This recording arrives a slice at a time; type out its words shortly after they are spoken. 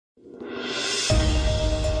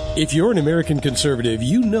If you're an American conservative,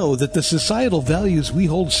 you know that the societal values we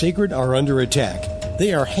hold sacred are under attack.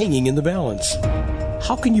 They are hanging in the balance.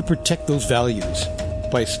 How can you protect those values?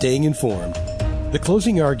 By staying informed. The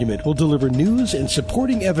Closing Argument will deliver news and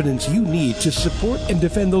supporting evidence you need to support and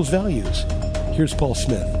defend those values. Here's Paul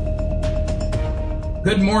Smith.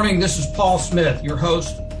 Good morning. This is Paul Smith, your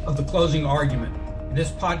host of The Closing Argument. In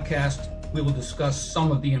this podcast, we will discuss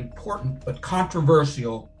some of the important but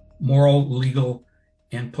controversial moral, legal,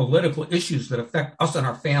 and political issues that affect us and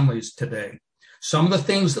our families today. Some of the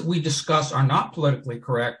things that we discuss are not politically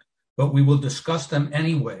correct, but we will discuss them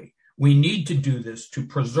anyway. We need to do this to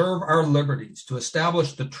preserve our liberties, to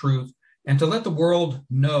establish the truth, and to let the world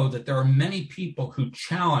know that there are many people who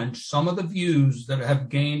challenge some of the views that have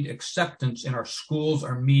gained acceptance in our schools,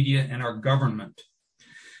 our media, and our government.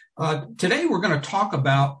 Today, we're going to talk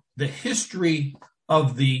about the history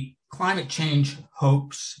of the climate change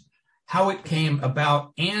hoax, how it came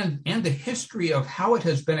about, and the history of how it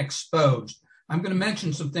has been exposed. I'm going to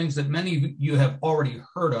mention some things that many of you have already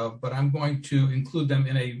heard of, but I'm going to include them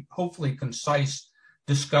in a hopefully concise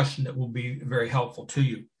discussion that will be very helpful to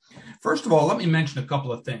you. First of all, let me mention a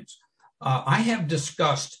couple of things. I have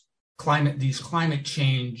discussed these climate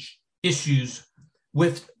change issues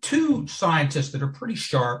with two scientists that are pretty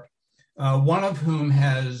sharp, one of whom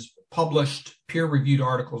has published peer-reviewed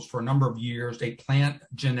articles for a number of years, a plant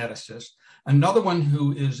geneticist, another one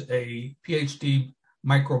who is a PhD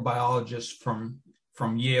microbiologist from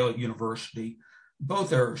Yale University.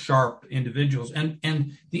 Both are sharp individuals.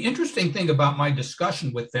 And the interesting thing about my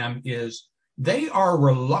discussion with them is they are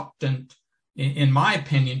reluctant, in my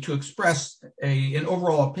opinion, to express an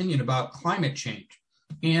overall opinion about climate change.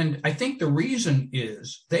 And I think the reason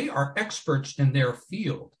is they are experts in their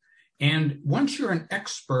field. And once you're an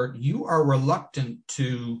expert, you are reluctant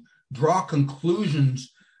to draw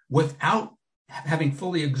conclusions without having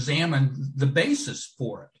fully examined the basis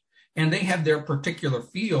for it. And they have their particular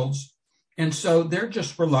fields. And so they're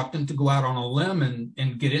just reluctant to go out on a limb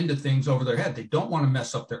and get into things over their head. They don't want to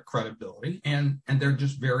mess up their credibility. And they're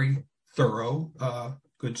just very thorough,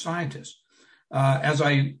 good scientists. As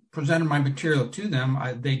I presented my material to them,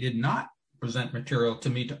 they did not present material to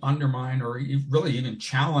me to undermine or really even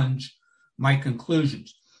challenge my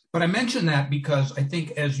conclusions. But I mention that because I think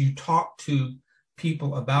as you talk to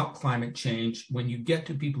people about climate change, when you get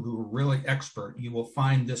to people who are really expert, you will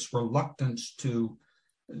find this reluctance to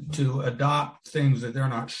adopt things that they're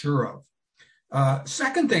not sure of.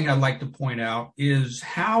 Second thing I'd like to point out is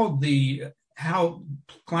how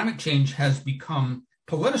climate change has become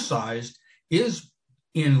politicized is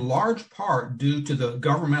in large part due to the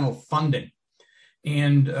governmental funding.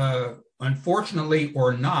 And unfortunately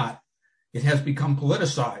or not, it has become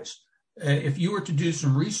politicized. If you were to do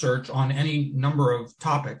some research on any number of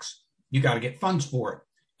topics, you got to get funds for it.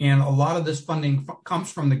 And a lot of this funding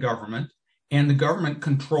comes from the government, and the government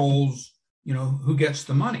controls, who gets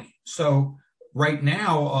the money. So right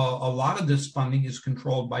now, a lot of this funding is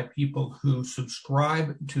controlled by people who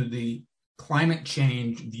subscribe to the climate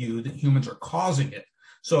change view that humans are causing it.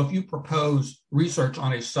 So if you propose research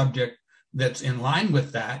on a subject that's in line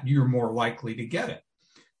with that, you're more likely to get it.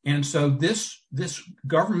 And so this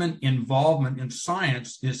government involvement in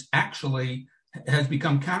science has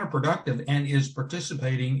become counterproductive and is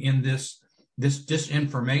participating in this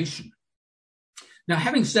disinformation. Now,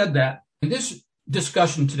 having said that, in this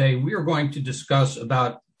discussion today, we are going to discuss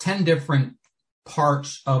about 10 different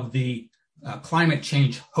parts of the climate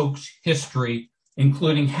change hoax history,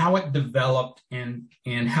 including how it developed and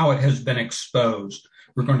how it has been exposed.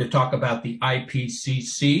 We're going to talk about the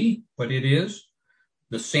IPCC, what it is,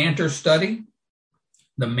 the Santer study,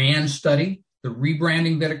 the Mann study, the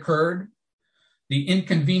rebranding that occurred, the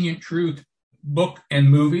Inconvenient Truth book and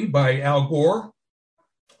movie by Al Gore,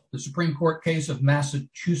 the Supreme Court case of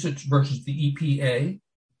Massachusetts versus the EPA,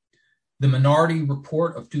 the Minority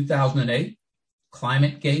Report of 2008,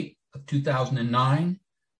 ClimateGate of 2009,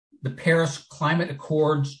 the Paris Climate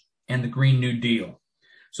Accords, and the Green New Deal.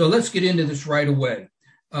 So let's get into this right away.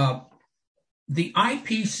 The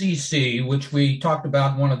IPCC, which we talked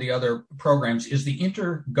about in one of the other programs, is the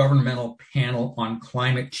Intergovernmental Panel on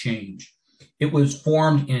Climate Change. It was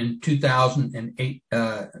formed in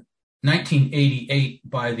 1988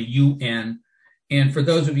 by the UN. And for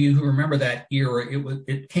those of you who remember that era,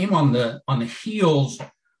 it came on the heels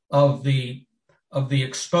of the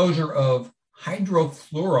exposure of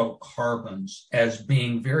hydrofluorocarbons as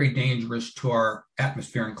being very dangerous to our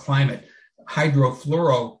atmosphere and climate.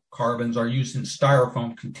 Hydrofluorocarbons are used in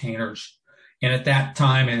styrofoam containers. And at that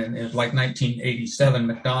time, and it was like 1987,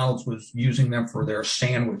 McDonald's was using them for their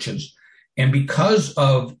sandwiches. And because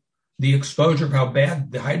of the exposure of how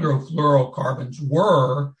bad the hydrofluorocarbons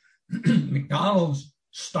were, McDonald's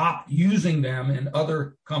stopped using them, and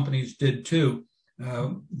other companies did too.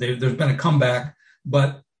 There's been a comeback,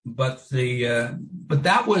 but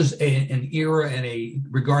that was an era and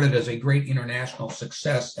regarded as a great international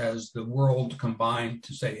success as the world combined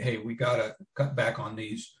to say, hey, we got to cut back on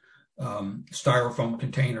these styrofoam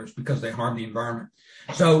containers because they harm the environment.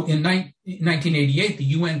 So in 1988, the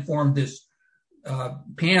UN formed this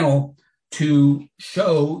panel to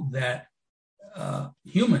show that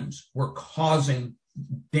humans were causing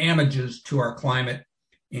damages to our climate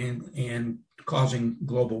and causing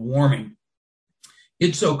global warming.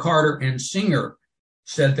 Itzo, Carter, and Singer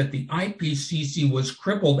said that the IPCC was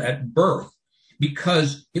crippled at birth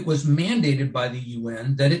because it was mandated by the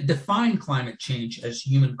UN that it defined climate change as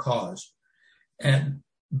human caused. And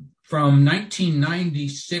from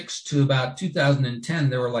 1996 to about 2010,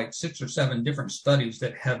 there were like 6 or 7 different studies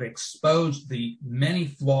that have exposed the many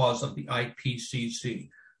flaws of the IPCC.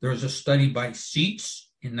 There was a study by Seitz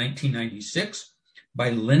in 1996, by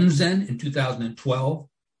Linzen in 2012,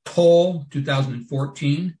 Toll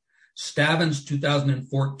 2014, Stavins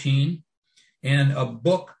 2014, and a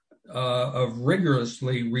book, a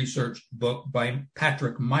rigorously researched book by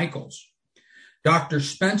Patrick Michaels. Dr.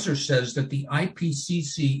 Spencer says that the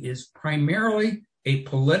IPCC is primarily a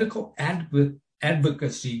political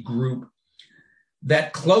advocacy group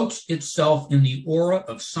that cloaks itself in the aura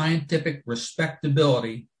of scientific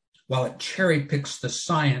respectability while it cherry picks the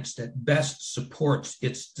science that best supports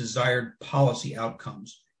its desired policy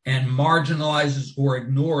outcomes and marginalizes or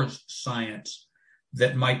ignores science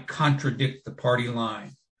that might contradict the party line.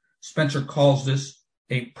 Spencer calls this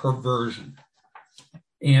a perversion.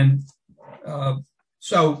 And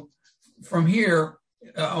so from here,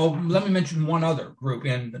 let me mention one other group.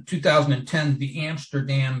 In 2010, the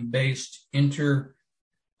Amsterdam-based Inter-Academy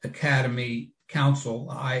Council,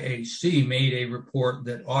 IAC, made a report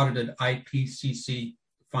that audited IPCC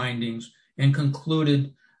findings and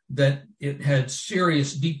concluded that it had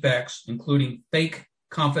serious defects, including fake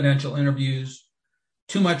confidential interviews,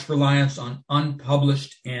 too much reliance on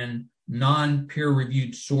unpublished and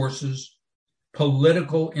non-peer-reviewed sources,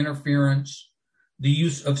 political interference, the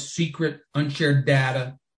use of secret, unshared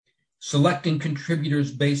data, selecting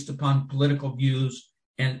contributors based upon political views,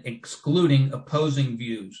 and excluding opposing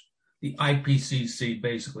views. The IPCC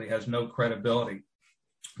basically has no credibility.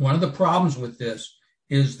 One of the problems with this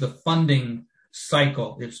is the funding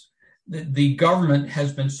cycle. The government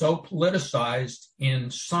has been so politicized in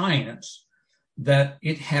science that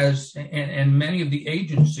it has, and many of the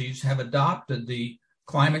agencies have adopted the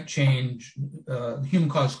climate change,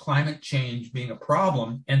 human-caused climate change being a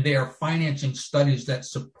problem, and they are financing studies that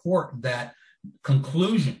support that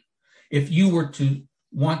conclusion. If you were to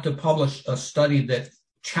want to publish a study that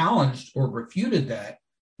challenged or refuted that,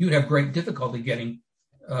 you'd have great difficulty getting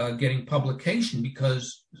publication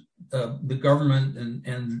because the government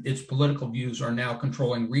and its political views are now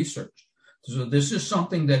controlling research. So this is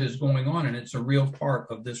something that is going on, and it's a real part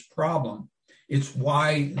of this problem. It's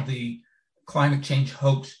why the climate change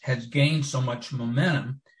hoax has gained so much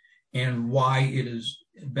momentum and why it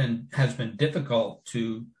has been difficult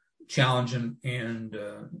to challenge and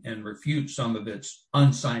refute some of its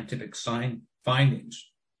unscientific findings.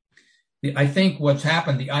 I think what's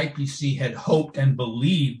happened, the IPCC had hoped and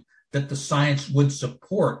believed that the science would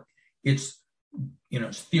support its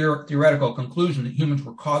theoretical conclusion that humans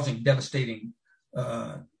were causing devastating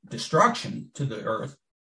destruction to the earth,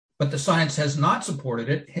 but the science has not supported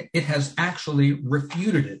it. It has actually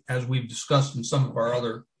refuted it, as we've discussed in some of our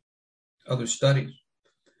other studies.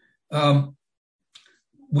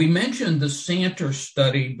 We mentioned the Santer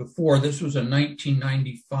study before. This was a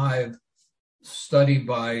 1995 study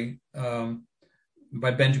by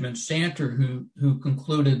Benjamin Santer, who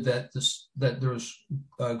concluded that there's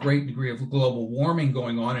a great degree of global warming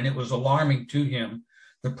going on, and it was alarming to him.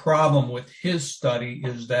 The problem with his study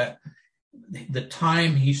is that the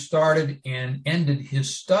time he started and ended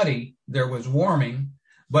his study, there was warming,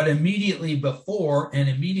 but immediately before and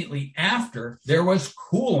immediately after, there was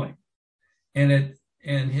cooling.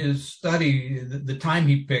 And his study, the time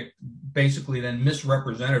he picked, basically then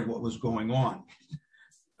misrepresented what was going on.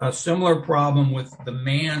 A similar problem with the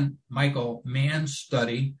Michael Mann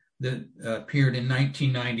study that appeared in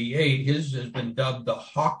 1998. His has been dubbed the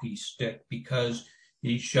hockey stick because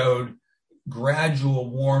he showed gradual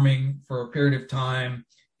warming for a period of time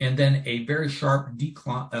and then a very sharp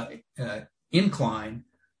incline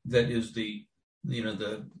that is the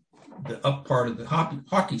up part of the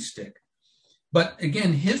hockey stick. But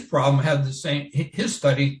again, his problem had his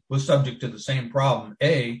study was subject to the same problem.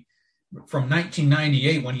 A, from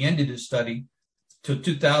 1998, when he ended his study, to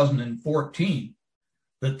 2014,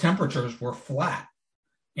 the temperatures were flat,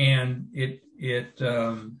 and it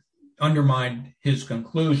undermined his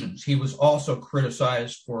conclusions. He was also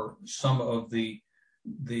criticized for some of the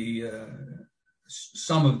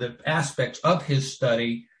aspects of his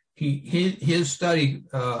study. His study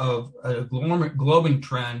of a globing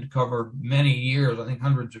trend covered many years, I think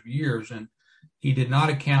hundreds of years, and he did not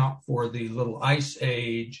account for the little ice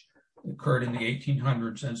age that occurred in the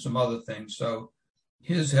 1800s and some other things. So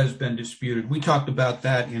his has been disputed. We talked about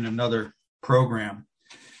that in another program.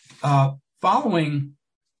 Following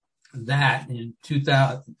that, in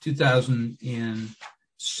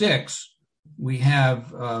 2006, we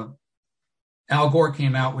have Al Gore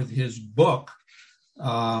came out with his book,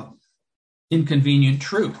 Inconvenient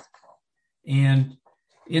Truth. And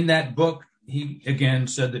in that book, he again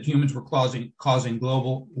said that humans were causing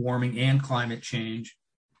global warming and climate change.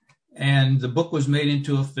 And the book was made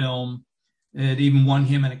into a film. It even won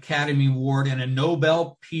him an Academy Award and a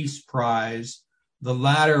Nobel Peace Prize, the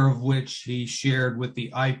latter of which he shared with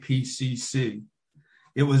the IPCC.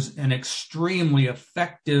 It was an extremely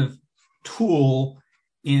effective tool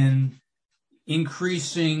in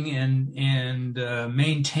increasing and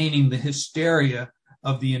maintaining the hysteria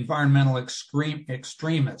of the environmental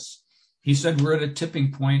extremists. He said we're at a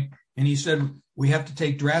tipping point, and he said we have to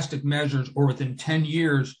take drastic measures, or within 10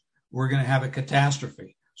 years, we're going to have a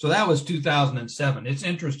catastrophe. So that was 2007. It's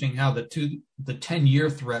interesting how the 10-year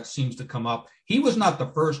threat seems to come up. He was not the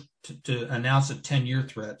first to announce a 10-year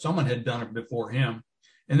threat. Someone had done it before him.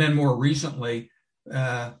 And then more recently,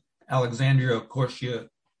 Alexandria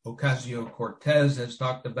Ocasio-Cortez has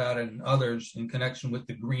talked about it, and others in connection with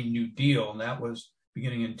the Green New Deal. And that was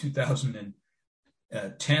beginning in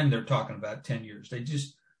 2010. They're talking about 10 years.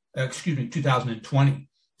 2020.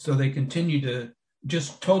 So they continue to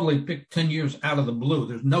just totally pick 10 years out of the blue.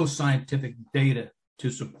 There's no scientific data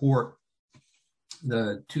to support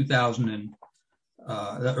the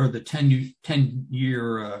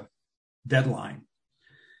 10-year deadline.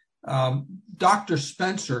 Dr.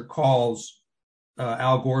 Spencer calls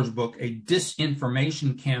Al Gore's book a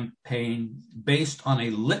disinformation campaign based on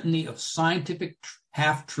a litany of scientific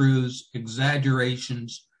half-truths,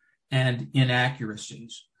 exaggerations, and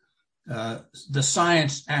inaccuracies. The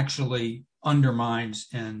science actually undermines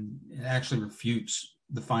and actually refutes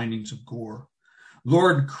the findings of Gore.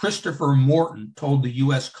 Lord Christopher Morton told the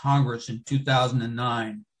U.S. Congress in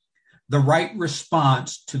 2009, the right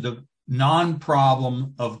response to the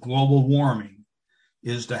non-problem of global warming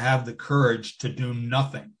is to have the courage to do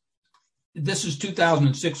nothing. This is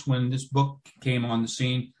 2006 when this book came on the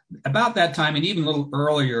scene. About that time, and even a little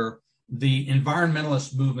earlier, the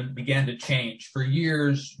environmentalist movement began to change. For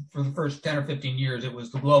years, for the first 10 or 15 years, it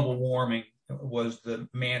was the global warming was the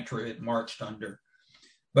mantra it marched under.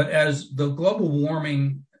 But as the global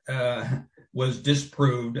warming was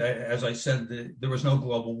disproved, as I said, there was no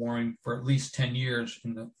global warming for at least 10 years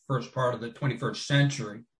in the first part of the 21st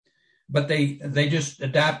century. But they just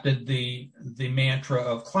adapted the mantra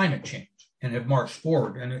of climate change and have marched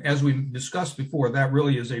forward. And as we discussed before, that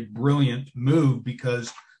really is a brilliant move,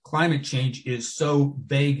 because climate change is so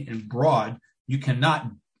vague and broad,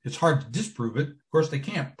 it's hard to disprove it. Of course, they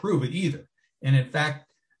can't prove it either. And in fact,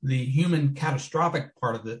 the human catastrophic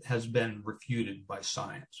part of it has been refuted by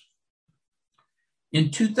science. In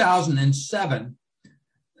 2007,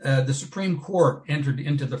 the Supreme Court entered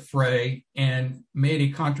into the fray and made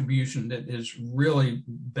a contribution that has really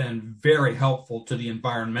been very helpful to the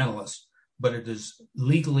environmentalists, but it is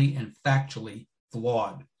legally and factually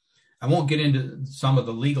flawed. I won't get into some of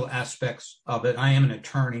the legal aspects of it. I am an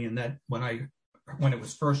attorney, and that when it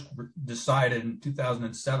was first decided in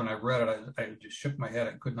 2007, I read it, I just shook my head.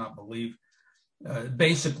 I could not believe.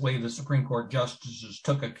 Basically, the Supreme Court justices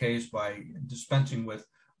took a case by dispensing with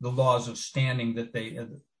the laws of standing that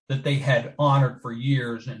they had honored for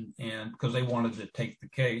years, and because they wanted to take the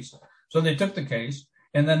case. So they took the case,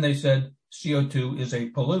 and then they said CO2 is a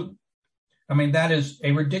pollutant. I mean, that is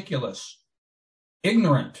a ridiculous,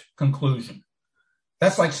 ignorant conclusion.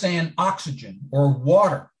 That's like saying oxygen or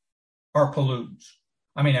water are pollutants.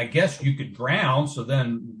 I mean, I guess you could drown, so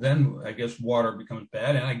then I guess water becomes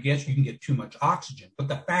bad, and I guess you can get too much oxygen. But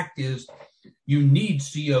the fact is, you need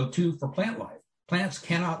CO2 for plant life. Plants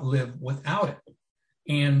cannot live without it.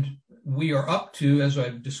 And we are up to, as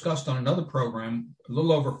I've discussed on another program, a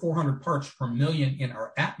little over 400 parts per million in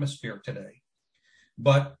our atmosphere today.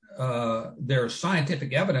 But there's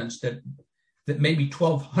scientific evidence that maybe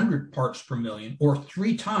 1,200 parts per million, or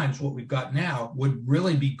 3 times what we've got now, would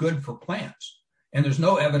really be good for plants. And there's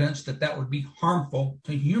no evidence that would be harmful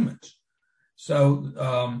to humans.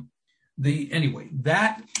 So Anyway,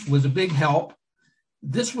 that was a big help.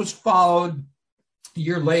 This was followed a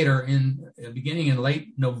year later, beginning in late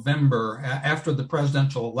November, after the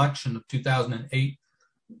presidential election of 2008,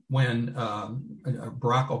 when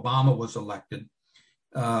Barack Obama was elected.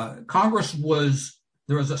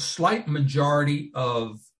 There was a slight majority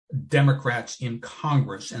of Democrats in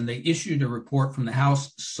Congress, and they issued a report from the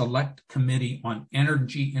House Select Committee on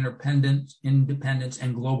Energy Independence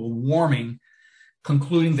and Global Warming,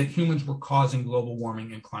 concluding that humans were causing global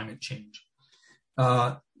warming and climate change.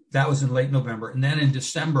 That was in late November. And then in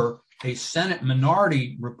December, a Senate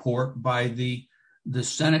minority report by the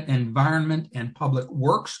Senate Environment and Public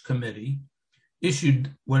Works Committee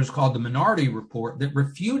issued what is called the Minority Report that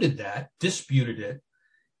refuted that, disputed it,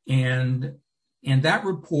 and that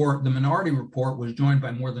report, the Minority Report, was joined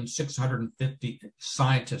by more than 650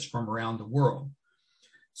 scientists from around the world.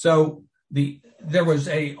 So there was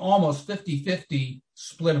a almost 50-50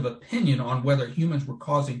 split of opinion on whether humans were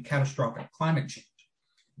causing catastrophic climate change.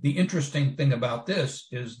 The interesting thing about this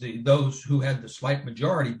is those who had the slight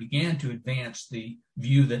majority began to advance the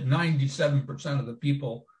view that 97% of the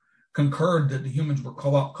people concurred that the humans were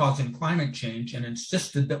causing climate change and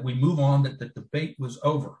insisted that we move on, that the debate was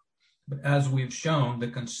over. But as we've shown, the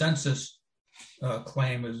consensus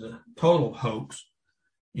claim is a total hoax.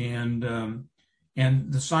 And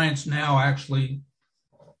the science now actually,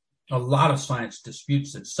 a lot of science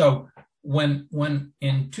disputes it. So when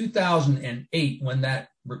in 2008, when that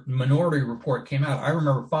minority report came out, I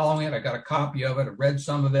remember following it. I got a copy of it. I read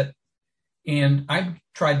some of it. And I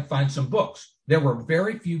tried to find some books. There were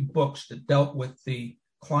very few books that dealt with the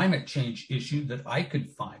climate change issue that I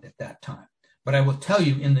could find at that time. But I will tell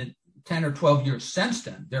you, in the 10 or 12 years since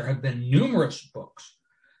then, there have been numerous books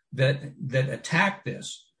that attack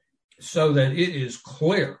this, so that it is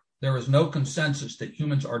clear there is no consensus that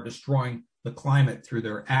humans are destroying the climate through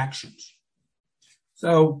their actions.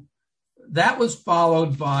 So that was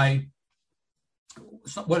followed by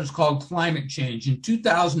what is called climate change. In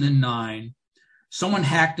 2009, someone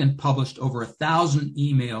hacked and published over 1,000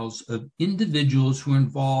 emails of individuals who were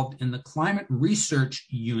involved in the climate research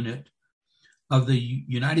unit of the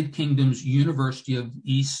United Kingdom's University of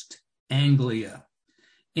East Anglia.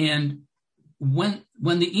 And when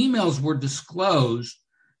the emails were disclosed,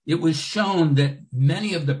 it was shown that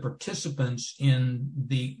many of the participants in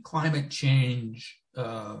the climate change,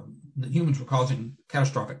 that humans were causing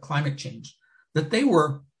catastrophic climate change, that they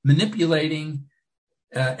were manipulating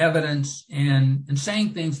evidence and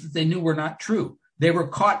saying things that they knew were not true. They were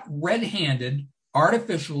caught red-handed,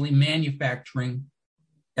 artificially manufacturing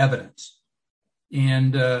evidence.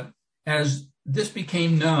 And as this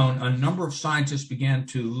became known, a number of scientists began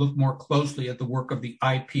to look more closely at the work of the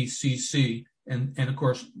IPCC. And of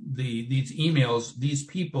course, these emails, these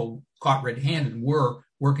people caught red-handed were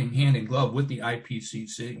working hand in glove with the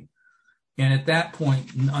IPCC. And at that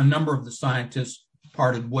point, a number of the scientists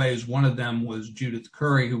parted ways. One of them was Judith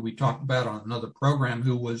Curry, who we talked about on another program,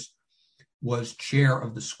 who was chair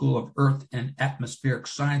of the School of Earth and Atmospheric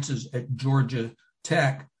Sciences at Georgia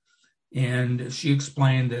Tech. And she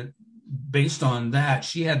explained that based on that,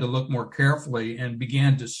 she had to look more carefully and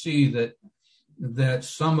began to see that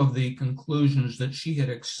some of the conclusions that she had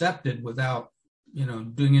accepted without,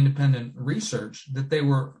 doing independent research, that they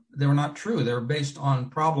were not true. They were based on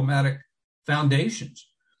problematic foundations.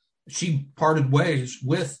 She parted ways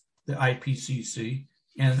with the IPCC,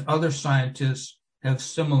 and other scientists have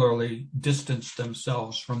similarly distanced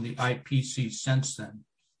themselves from the IPCC since then.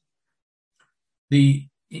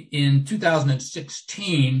 In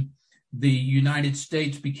 2016, the United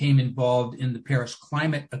States became involved in the Paris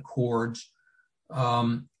Climate Accords.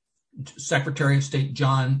 Secretary of State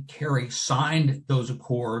John Kerry signed those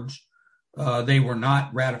accords. They were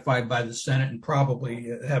not ratified by the Senate and probably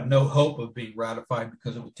have no hope of being ratified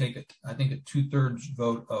because it would take, a 2/3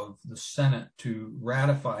 vote of the Senate to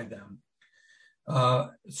ratify them.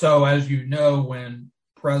 So as you know, when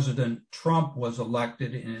President Trump was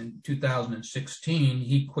elected in 2016,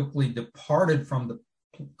 he quickly departed from the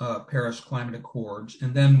Paris Climate Accords.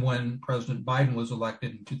 And then when President Biden was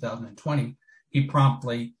elected in 2020, he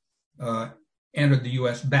promptly entered the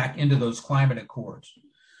U.S. back into those climate accords.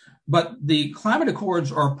 But the climate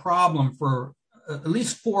accords are a problem for at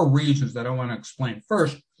least 4 reasons that I want to explain.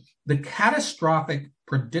 First, the catastrophic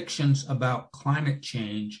predictions about climate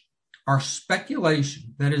change are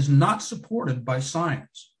speculation that is not supported by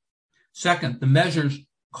science. Second, the measures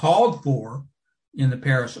called for in the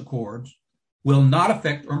Paris Accords will not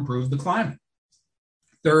affect or improve the climate.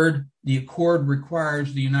 Third, the accord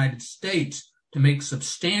requires the United States to make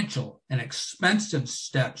substantial and expensive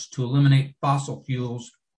steps to eliminate fossil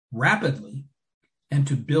fuels rapidly. and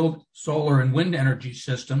to build solar and wind energy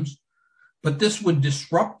systems, but this would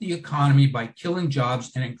disrupt the economy by killing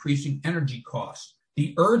jobs and increasing energy costs.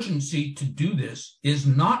 The urgency to do this is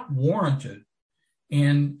not warranted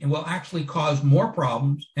and it will actually cause more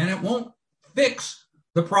problems, and it won't fix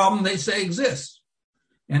the problem they say exists.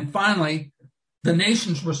 And finally, the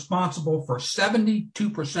nations responsible for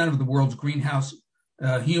 72% of the world's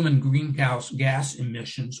human greenhouse gas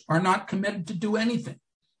emissions are not committed to do anything.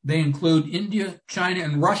 They include India, China,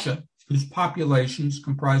 and Russia, whose populations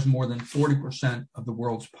comprise more than 40% of the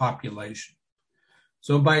world's population.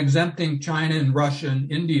 So by exempting China and Russia and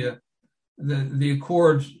India, the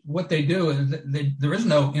accords, what they do is there is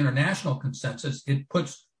no international consensus. It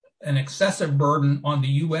puts an excessive burden on the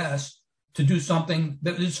U.S. to do something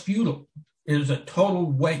that is futile. It is a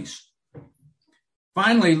total waste.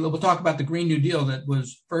 Finally, we'll talk about the Green New Deal that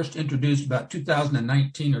was first introduced about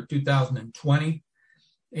 2019 or 2020.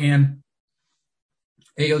 And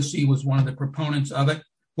AOC was one of the proponents of it.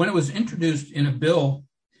 When it was introduced in a bill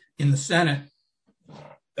in the Senate,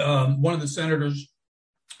 one of the senators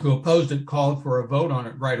who opposed it called for a vote on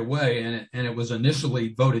it right away, and it was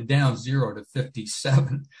initially voted down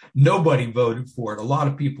 0-57. Nobody voted for it. A lot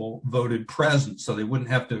of people voted present, so they wouldn't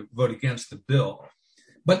have to vote against the bill.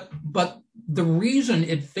 But the reason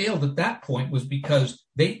it failed at that point was because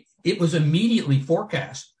it was immediately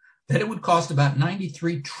forecast that it would cost about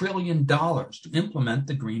 $93 trillion to implement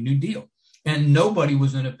the Green New Deal. And nobody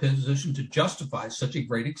was in a position to justify such a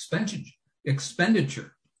great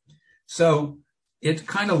expenditure. So it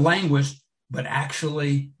kind of languished, but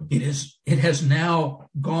actually it has now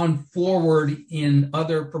gone forward in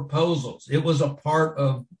other proposals. It was a part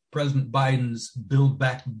of President Biden's Build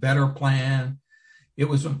Back Better plan. It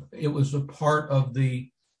was a part of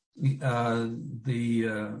the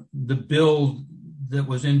bill that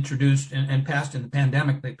was introduced and passed in the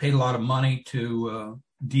pandemic. They paid a lot of money to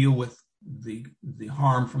deal with the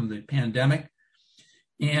harm from the pandemic.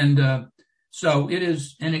 And so it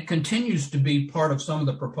is, and it continues to be part of some of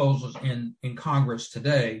the proposals in Congress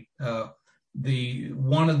today.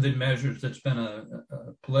 One of the measures that's been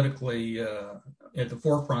politically at the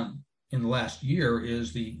forefront in the last year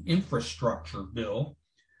is the infrastructure bill.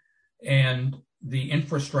 And the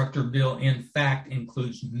infrastructure bill, in fact,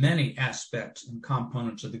 includes many aspects and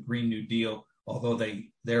components of the Green New Deal, although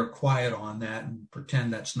they're quiet on that and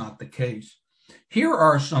pretend that's not the case. Here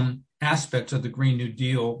are some aspects of the Green New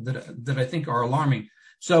Deal that I think are alarming.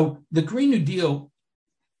 So the Green New Deal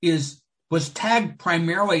was tagged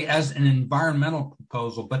primarily as an environmental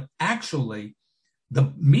proposal, but actually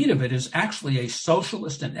the meat of it is actually a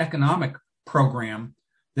socialist and economic program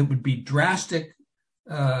that would be drastically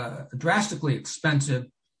expensive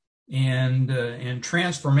and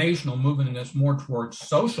transformational, moving us more towards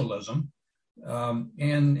socialism.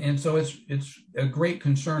 And so it's a great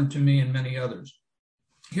concern to me and many others.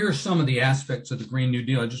 Here are some of the aspects of the Green New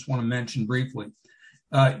Deal I just want to mention briefly.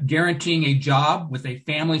 Guaranteeing a job with a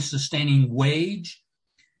family-sustaining wage,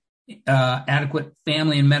 adequate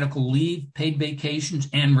family and medical leave, paid vacations,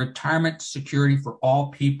 and retirement security for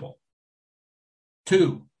all people.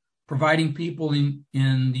 2, providing people in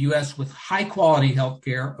the U.S. with high-quality health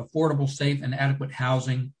care, affordable, safe, and adequate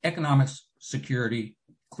housing, economic security,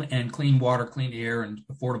 and clean water, clean air, and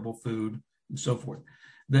affordable food, and so forth.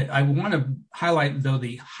 I want to highlight, though,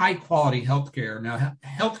 the high-quality health care. Now,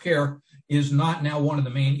 health care is not now one of the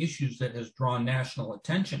main issues that has drawn national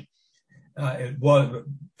attention. It was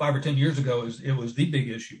 5 or 10 years ago, it was the big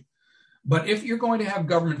issue. But if you're going to have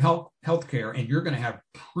government health care and you're going to have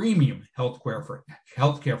premium health care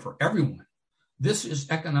for everyone, this is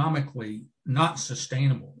economically not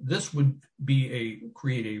sustainable. This would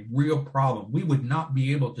create a real problem. We would not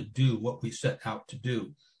be able to do what we set out to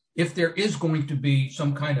do. If there is going to be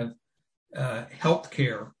some kind of health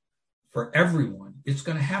care for everyone, it's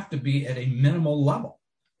going to have to be at a minimal level.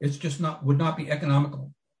 It's just would not be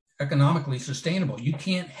economically sustainable. You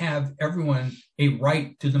can't have everyone a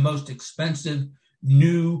right to the most expensive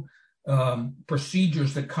new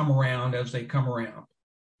procedures that come around as they come around.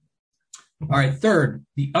 All right, 3rd,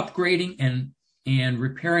 the upgrading and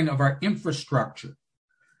repairing of our infrastructure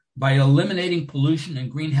by eliminating pollution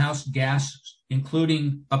and greenhouse gases,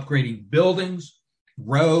 including upgrading buildings,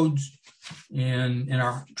 roads, and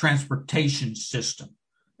our transportation system.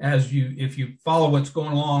 If you follow what's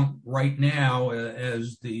going along right now,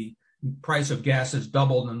 as the price of gas has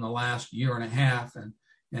doubled in the last year and a half, and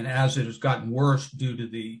as it has gotten worse due to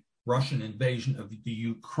the Russian invasion of the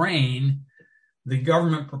Ukraine, the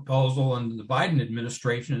government proposal and the Biden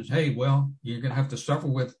administration is, hey, well, you're going to have to suffer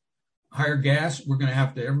with higher gas.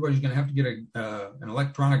 Everybody's going to have to get an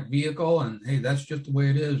electronic vehicle, and hey, that's just the way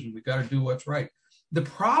it is, and we got to do what's right. the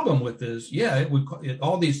problem with this,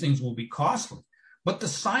 all these things will be costly, but the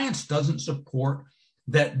science doesn't support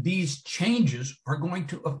that these changes are going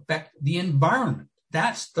to affect the environment.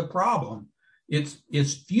 That's the problem.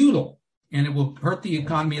 It's futile, and it will hurt the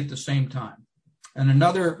economy at the same time. And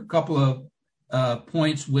another couple of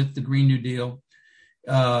points with the Green New Deal,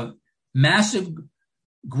 massive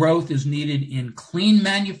growth is needed in clean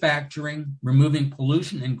manufacturing, removing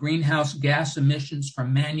pollution and greenhouse gas emissions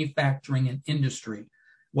from manufacturing and industry.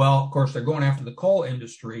 Well, of course, they're going after the coal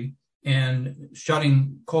industry, and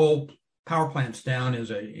shutting coal power plants down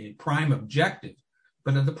is a prime objective.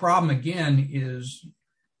 But the problem, again, is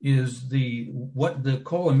what the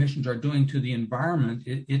coal emissions are doing to the environment.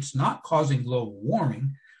 It's not causing global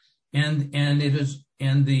warming, and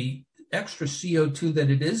the extra CO2 that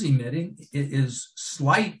it is emitting is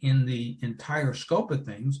slight in the entire scope of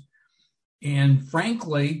things. And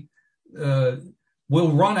frankly,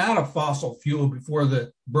 we'll run out of fossil fuel before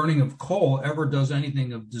the burning of coal ever does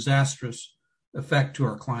anything of disastrous effect to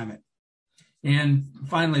our climate. And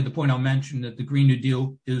finally, the point I'll mention that the Green New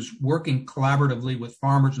Deal is working collaboratively with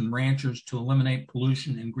farmers and ranchers to eliminate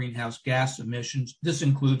pollution and greenhouse gas emissions. This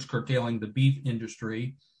includes curtailing the beef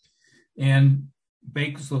industry. And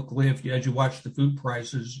basically, as you watch the food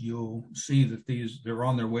prices, you'll see that they're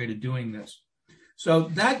on their way to doing this. So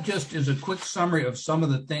that just is a quick summary of some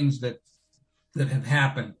of the things that have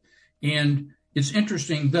happened. And it's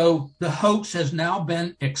interesting, though the hoax has now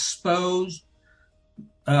been exposed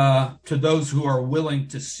to those who are willing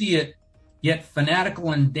to see it, yet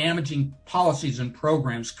fanatical and damaging policies and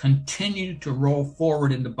programs continue to roll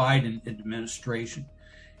forward in the Biden administration.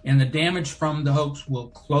 And the damage from the hoax will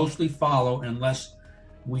closely follow unless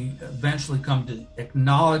we eventually come to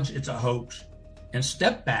acknowledge it's a hoax and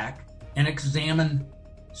step back and examine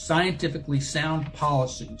scientifically sound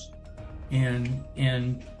policies and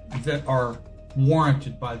that are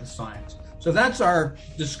warranted by the science. So that's our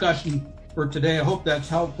discussion for today. I hope that's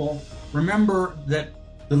helpful. Remember that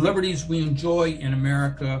the liberties we enjoy in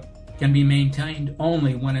America can be maintained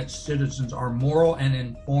only when its citizens are moral and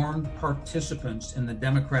informed participants in the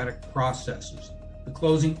democratic processes. The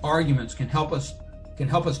closing arguments can help us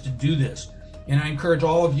to do this. And I encourage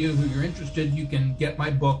all of you who are interested, you can get my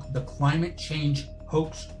book, The Climate Change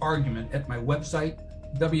Hoax Argument, at my website,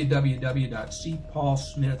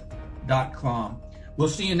 www.cpaulsmith.com. We'll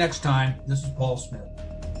see you next time. This is Paul Smith.